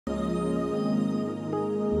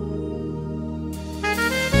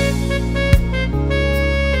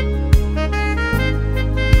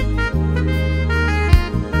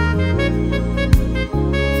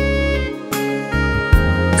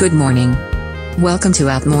Good morning. Welcome to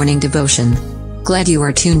our morning devotion. Glad you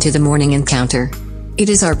are tuned to the Morning Encounter. It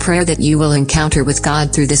is our prayer that you will encounter with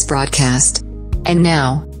God through this broadcast. And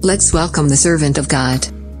now, let's welcome the servant of God.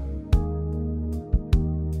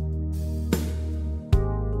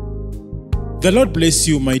 The Lord bless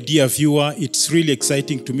you, my dear viewer. It's really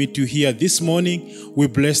exciting to meet you here this morning. We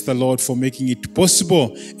bless the Lord for making it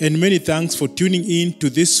possible. And many thanks for tuning in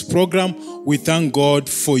to this program. We thank God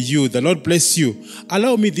for you. The Lord bless you.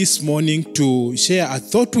 Allow me this morning to share a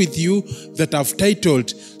thought with you that I've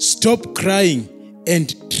titled, Stop Crying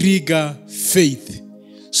and Trigger Faith.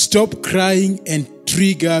 Stop crying and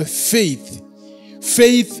trigger faith.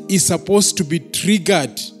 Faith is supposed to be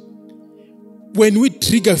triggered. When we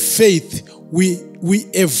trigger faith, we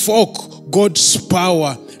evoke God's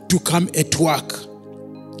power to come at work.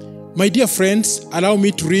 My dear friends, allow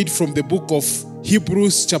me to read from the book of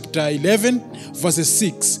Hebrews chapter 11, verses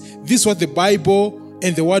 6. This is what the Bible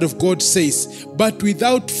and the Word of God says. But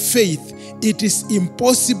without faith, it is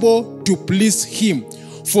impossible to please Him.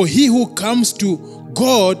 For he who comes to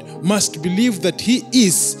God must believe that He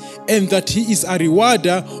is, and that He is a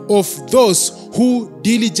rewarder of those who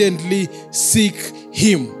diligently seek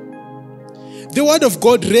Him. The Word of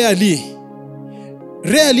God rarely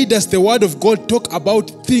does the Word of God talk about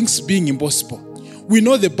things being impossible. We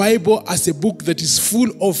know the Bible as a book that is full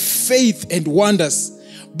of faith and wonders,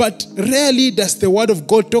 but rarely does the Word of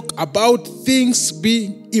God talk about things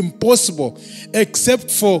being impossible, except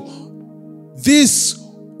for this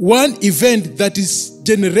one event that is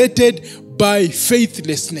generated by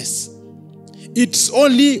faithlessness. It's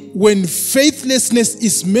only when faithlessness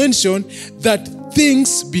is mentioned that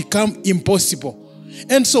things become impossible.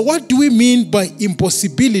 And so what do we mean by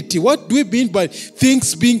impossibility? What do we mean by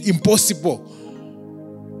things being impossible?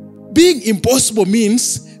 Being impossible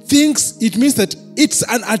means it means that it's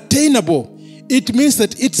unattainable. It means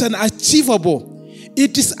that it's unachievable.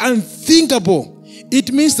 It is unthinkable.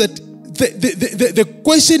 It means that the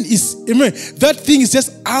question is, that thing is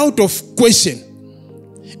just out of question.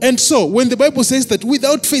 And so when the Bible says that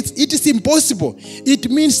without faith it is impossible, it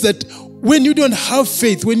means that when you don't have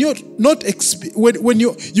faith, when you're not when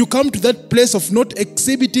you come to that place of not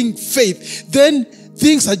exhibiting faith, then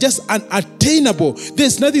things are just unattainable.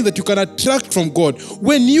 There's nothing that you can attract from God.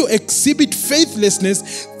 When you exhibit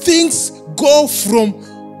faithlessness, things go from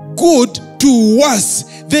good to worse.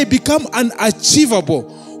 They become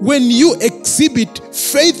unachievable. When you exhibit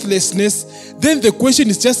faithlessness, then the question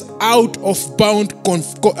is just out of bound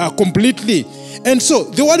completely. And so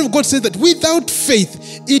the Word of God says that without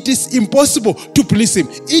faith, it is impossible to please Him.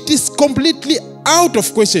 It is completely out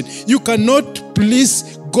of question. You cannot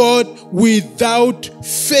please God without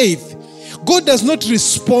faith. God does not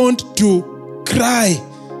respond to cry.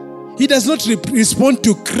 He does not respond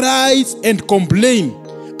to cries and complain.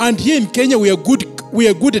 And here in Kenya, we are good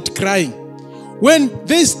at crying. When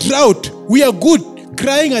there is drought, we are good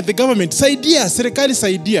crying at the government. Saidia, serikali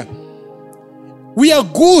saidia. We are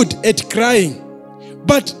good at crying.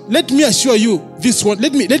 But let me assure you this one.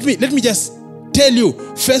 Let me just tell you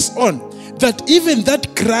first on that even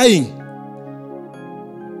that crying,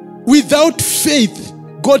 without faith,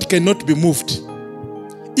 God cannot be moved.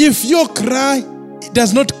 If your cry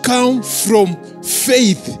does not come from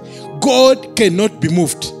faith, God cannot be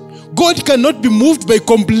moved. God cannot be moved by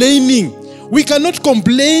complaining. We cannot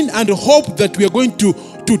complain and hope that we are going to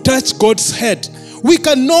touch God's head. We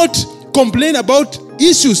cannot complain about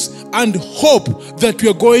issues and hope that we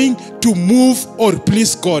are going to move or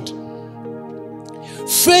please God.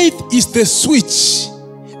 Faith is the switch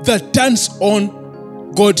that turns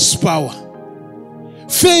on God's power.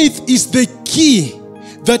 Faith is the key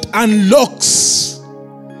that unlocks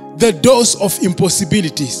the doors of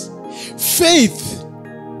impossibilities. Faith,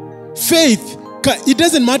 it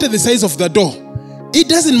doesn't matter the size of the door. It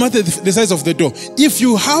doesn't matter the size of the door. If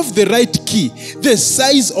you have the right key, the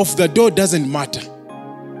size of the door doesn't matter.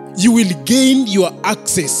 You will gain your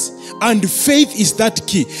access. And faith is that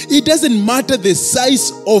key. It doesn't matter the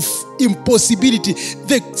size of impossibility,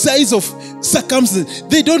 the size of circumstances.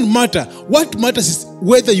 They don't matter. What matters is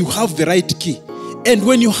whether you have the right key. And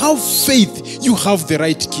when you have faith, you have the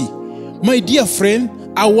right key. My dear friend,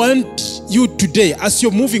 I want you today, as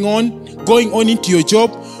you're moving on, going on into your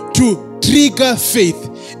job, to trigger faith.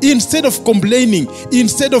 Instead of complaining,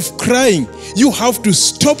 instead of crying, you have to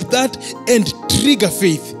stop that and trigger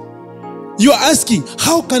faith. You're asking,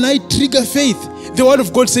 how can I trigger faith? The Word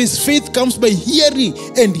of God says faith comes by hearing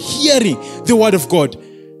and hearing the Word of God.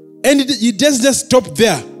 And it doesn't just stop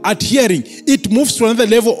there at hearing. It moves to another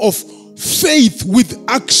level of faith with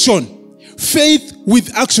action. Faith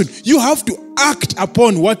with action. You have to act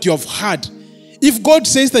upon what you have heard. If God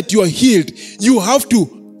says that you are healed, you have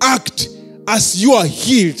to act as you are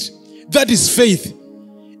healed. That is faith.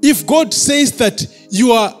 If God says that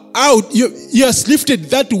you are out, you has lifted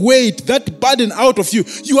that weight, that burden out of you,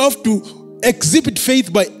 you have to exhibit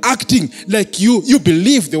faith by acting like you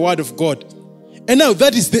believe the word of God. And now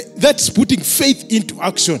that's putting faith into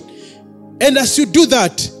action. And as you do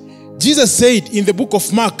that, Jesus said in the book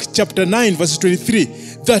of Mark chapter 9 verse 23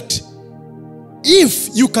 that if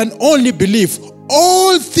you can only believe,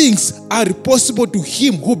 all things are possible to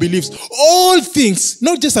him who believes. All things,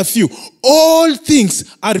 not just a few, all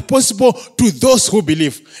things are possible to those who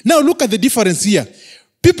believe. Now look at the difference here.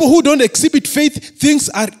 People who don't exhibit faith, things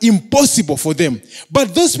are impossible for them.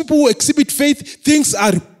 But those people who exhibit faith, things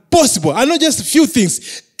are possible. And not just a few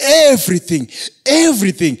things. Everything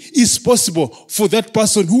is possible for that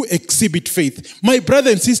person who exhibits faith. My brother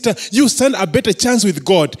and sister, you stand a better chance with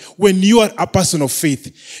God when you are a person of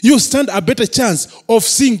faith. You stand a better chance of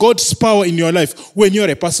seeing God's power in your life when you are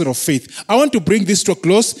a person of faith. I want to bring this to a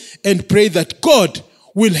close and pray that God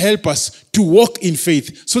will help us to walk in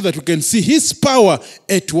faith so that we can see his power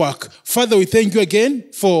at work. Father, we thank you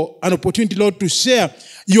again for an opportunity, Lord, to share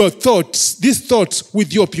your thoughts, these thoughts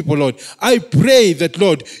with your people, Lord. I pray that,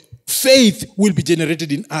 Lord, faith will be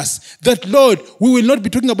generated in us. That, Lord, we will not be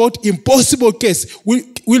talking about impossible case.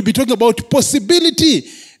 We'll be talking about possibility.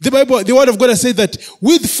 The word of God has said that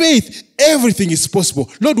with faith, everything is possible.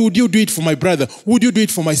 Lord, would you do it for my brother? Would you do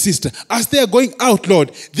it for my sister? As they are going out,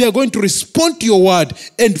 Lord, they are going to respond to your word,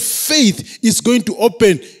 and faith is going to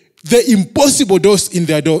open the impossible doors in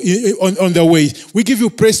their door, on their way. We give you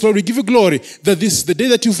praise, Lord. We give you glory that this is the day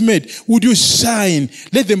that you've made. Would you shine?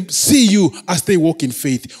 Let them see you as they walk in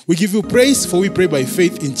faith. We give you praise, for we pray by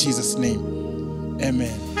faith in Jesus' name.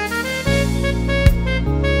 Amen.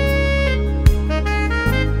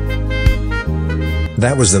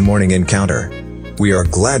 That was the Morning Encounter. We are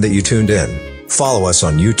glad that you tuned in. Follow us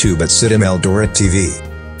on YouTube at CITAM Eldoret TV.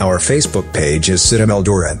 Our Facebook page is CITAM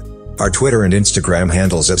Eldoret. Our Twitter and Instagram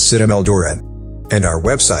handles at CITAM Eldoret. And our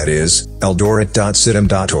website is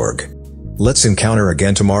eldoret.citam.org. Let's encounter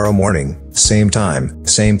again tomorrow morning, same time,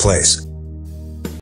 same place.